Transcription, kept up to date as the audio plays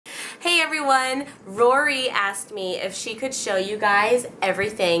everyone, Rory asked me if she could show you guys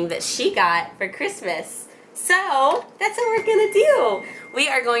everything that she got for Christmas. So, that's what we're gonna do. We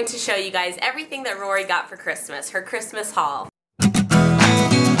are going to show you guys everything that Rory got for Christmas, her Christmas haul.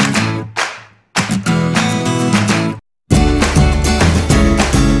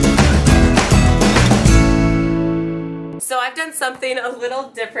 So I've done something a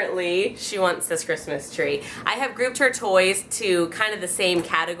little differently. She wants this Christmas tree. I have grouped her toys to kind of the same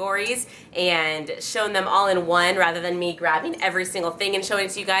categories and shown them all in one rather than me grabbing every single thing and showing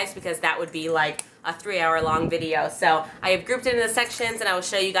it to you guys, because that would be like a 3-hour long video. So I have grouped it into sections and I will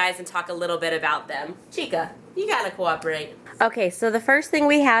show you guys and talk a little bit about them. Chica, you gotta cooperate. Okay, so the first thing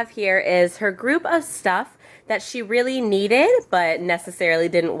we have here is her group of stuff that she really needed but necessarily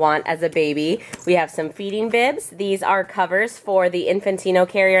didn't want as a baby. We have some feeding bibs. These are covers for the Infantino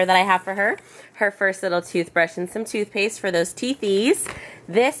carrier that I have for her. Her first little toothbrush and some toothpaste for those teethies.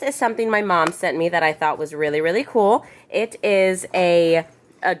 This is something my mom sent me that I thought was really, really cool. It is a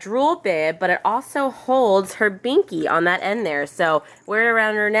drool bib, but it also holds her binky on that end there. So wear it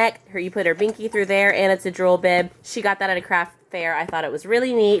around her neck, you put her binky through there, and it's a drool bib. She got that at a craft fair. I thought it was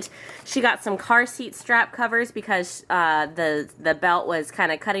really neat. She got some car seat strap covers because the belt was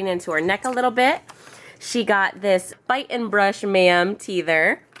kind of cutting into her neck a little bit. She got this Bite and Brush Ma'am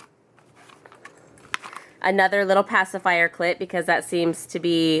teether. Another little pacifier clip, because that seems to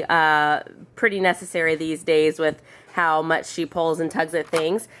be pretty necessary these days with how much she pulls and tugs at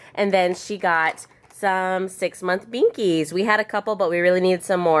things. And then she got some 6-month binkies. We had a couple, but we really needed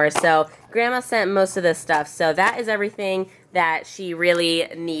some more. So Grandma sent most of this stuff. So that is everything that she really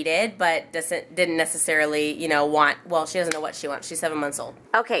needed, but didn't necessarily, you know, want. Well, she doesn't know what she wants. She's 7 months old.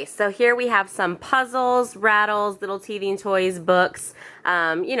 Okay, so here we have some puzzles, rattles, little teething toys, books,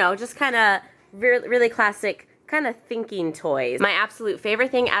 you know, just kind of really classic kind of thinking toys. My absolute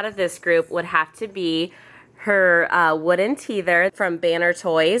favorite thing out of this group would have to be her wooden teether from Banner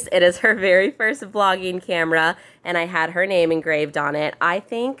Toys. It is her very first vlogging camera, and I had her name engraved on it. I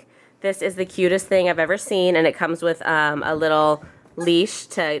think this is the cutest thing I've ever seen, and it comes with a little leash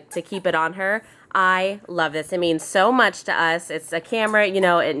to keep it on her. I love this. It means so much to us. It's a camera, you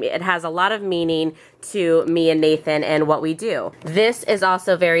know, it has a lot of meaning to me and Nathan and what we do. This is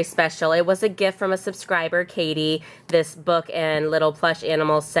also very special. It was a gift from a subscriber, Katie, this book and little plush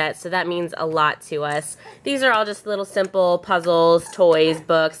animal set, so that means a lot to us. These are all just little simple puzzles, toys,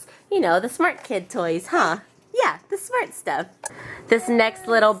 books, you know, the smart kid toys, huh? Yeah, the smart stuff. This next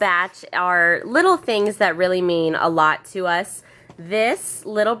little batch are little things that really mean a lot to us. This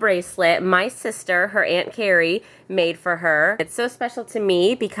little bracelet, my sister, her Aunt Carrie, made for her. It's so special to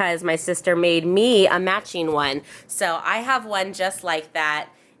me because my sister made me a matching one. So I have one just like that,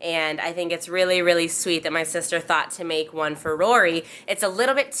 and I think it's really, really sweet that my sister thought to make one for Rory. It's a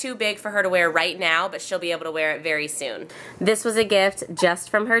little bit too big for her to wear right now, but she'll be able to wear it very soon. This was a gift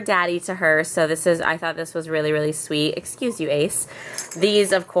just from her daddy to her, so I thought this was really, really sweet. Excuse you, Ace.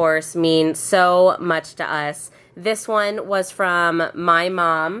 These, of course, mean so much to us. This one was from my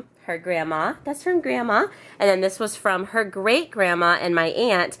mom, her grandma. That's from Grandma. And then this was from her great-grandma and my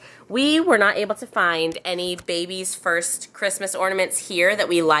aunt. We were not able to find any baby's first Christmas ornaments here that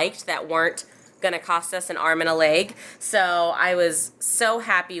we liked that weren't gonna cost us an arm and a leg. So I was so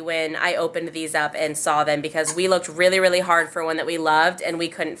happy when I opened these up and saw them, because we looked really, really hard for one that we loved and we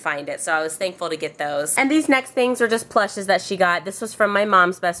couldn't find it. So I was thankful to get those. And these next things are just plushes that she got. This was from my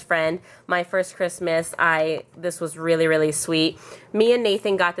mom's best friend. My first Christmas, this was really, really sweet. Me and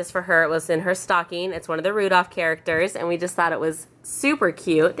Nathan got this for her. It was in her stocking. It's one of the Rudolph characters, and we just thought it was super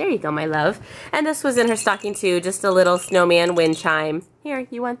cute. There you go, my love. And this was in her stocking too, just a little snowman wind chime. Here,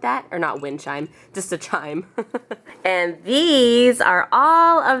 you want that? Or not wind chime, just a chime. And these are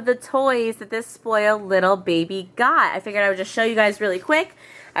all of the toys that this spoiled little baby got. I figured I would just show you guys really quick.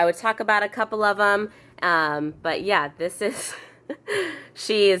 I would talk about a couple of them. But yeah, this is...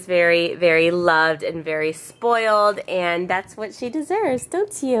 She is very, very loved and very spoiled, and that's what she deserves,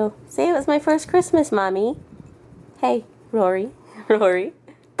 don't you? Say it was my first Christmas, Mommy. Hey, Rory. Rory.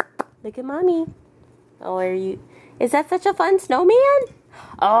 Look at Mommy. Oh, are you... Is that such a fun snowman?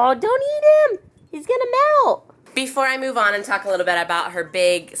 Oh, don't eat him! He's gonna melt! Before I move on and talk a little bit about her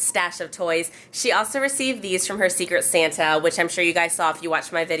big stash of toys, she also received these from her Secret Santa, which I'm sure you guys saw if you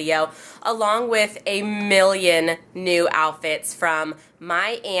watched my video, along with a million new outfits from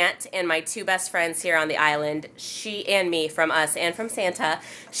my aunt and my two best friends here on the island, she and me, from us and from Santa,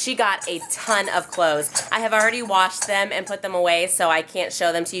 she got a ton of clothes. I have already washed them and put them away, so I can't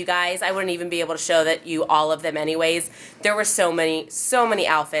show them to you guys. I wouldn't even be able to show you all of them anyways. There were so many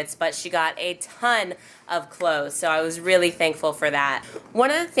outfits, but she got a ton of clothes, so I was really thankful for that.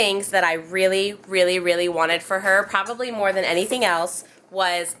 One of the things that I really wanted for her, probably more than anything else,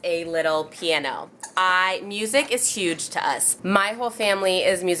 was a little piano. Music is huge to us. My whole family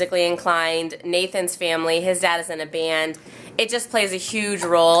is musically inclined. Nathan's family, his dad is in a band. It just plays a huge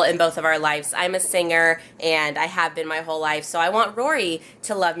role in both of our lives. I'm a singer, and I have been my whole life, so I want Rory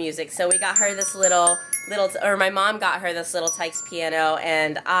to love music. So we got her this my mom got her this little Tykes piano,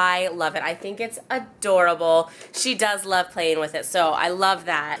 and I love it. I think it's adorable. She does love playing with it, so I love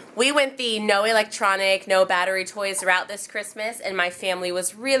that. We went the no electronic, no battery toys route this Christmas, and my family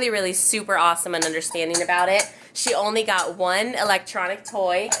was really super awesome and understanding about it. She only got one electronic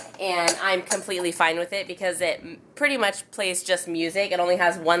toy, and I'm completely fine with it because it pretty much plays just music. It only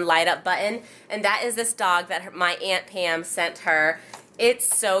has one light up button, and that is this dog that my Aunt Pam sent her.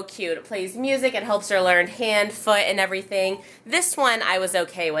 It's so cute. It plays music, it helps her learn hand, foot, and everything. This one I was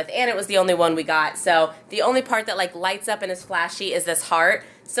okay with, and it was the only one we got. So the only part that like lights up and is flashy is this heart.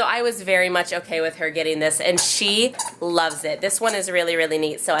 So I was very much okay with her getting this, and she loves it. This one is really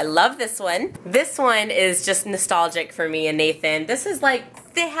neat, so I love this one. This one is just nostalgic for me and Nathan. This is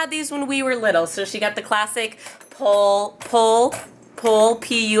like, they had these when we were little, so she got the classic pull,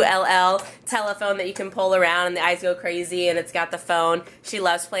 P-U-L-L, telephone that you can pull around and the eyes go crazy, and it's got the phone. She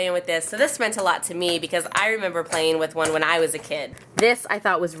loves playing with this, so this meant a lot to me because I remember playing with one when I was a kid. This I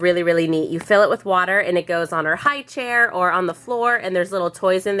thought was really neat. You fill it with water and it goes on her high chair or on the floor, and there's little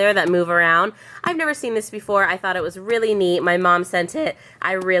toys in there that move around. I've never seen this before. I thought it was really neat. My mom sent it.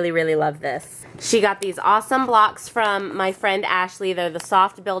 I really love this. She got these awesome blocks from my friend Ashley. They're the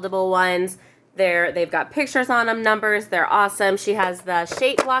soft buildable ones. They've got pictures on them, numbers. They're awesome. She has the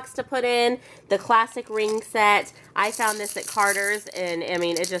shape blocks to put in, the classic ring set. I found this at Carter's, and I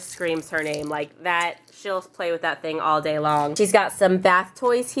mean, it just screams her name. Like that, she'll play with that thing all day long. She's got some bath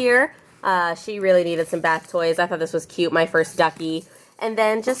toys here. She really needed some bath toys. I thought this was cute, my first ducky. And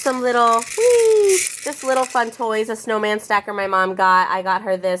then just some little, just little fun toys, a snowman stacker my mom got. I got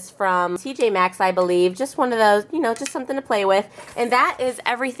her this from TJ Maxx, I believe. Just one of those, you know, just something to play with. And that is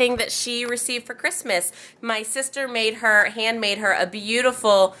everything that she received for Christmas. My sister handmade her a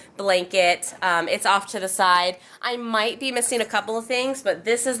beautiful blanket. It's off to the side. I might be missing a couple of things, but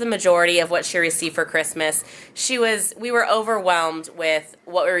this is the majority of what she received for Christmas. We were overwhelmed with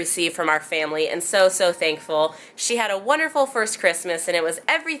what we received from our family, and so thankful. She had a wonderful first Christmas, and it was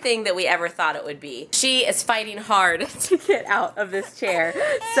everything that we ever thought it would be. She is fighting hard to get out of this chair.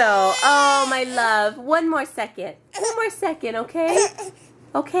 So, oh my love, one more second, okay?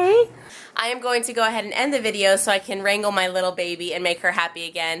 Okay? I am going to go ahead and end the video so I can wrangle my little baby and make her happy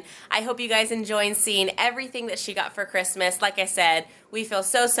again. I hope you guys enjoyed seeing everything that she got for Christmas. Like I said, we feel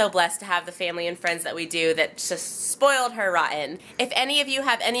so blessed to have the family and friends that we do that just spoiled her rotten. If any of you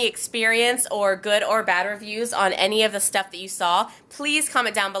have any experience or good or bad reviews on any of the stuff that you saw, please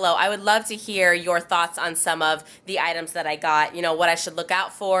comment down below. I would love to hear your thoughts on some of the items that I got. You know, what I should look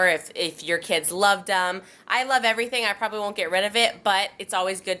out for, if your kids loved them. I love everything. I probably won't get rid of it, but it's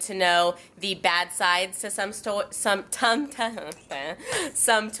always good to know the bad sides to some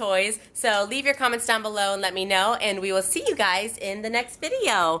toys. So leave your comments down below and let me know, and we will see you guys in the next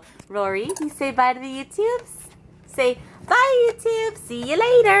video. Rory, you say bye to the YouTubes? Say bye, YouTube. See you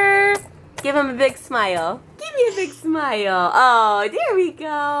later. Give them a big smile. Give me a big smile. Oh, there we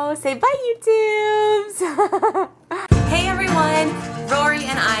go. Say bye, YouTubes. Hey everyone, Rory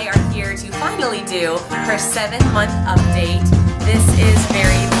and I are here to finally do her 7-month update. This is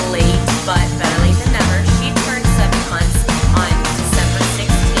very late, but better late than never. She turned 7 months on December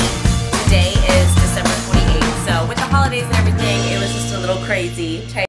 16th. Today is December 28th, so with the holidays and everything, it was just a little crazy.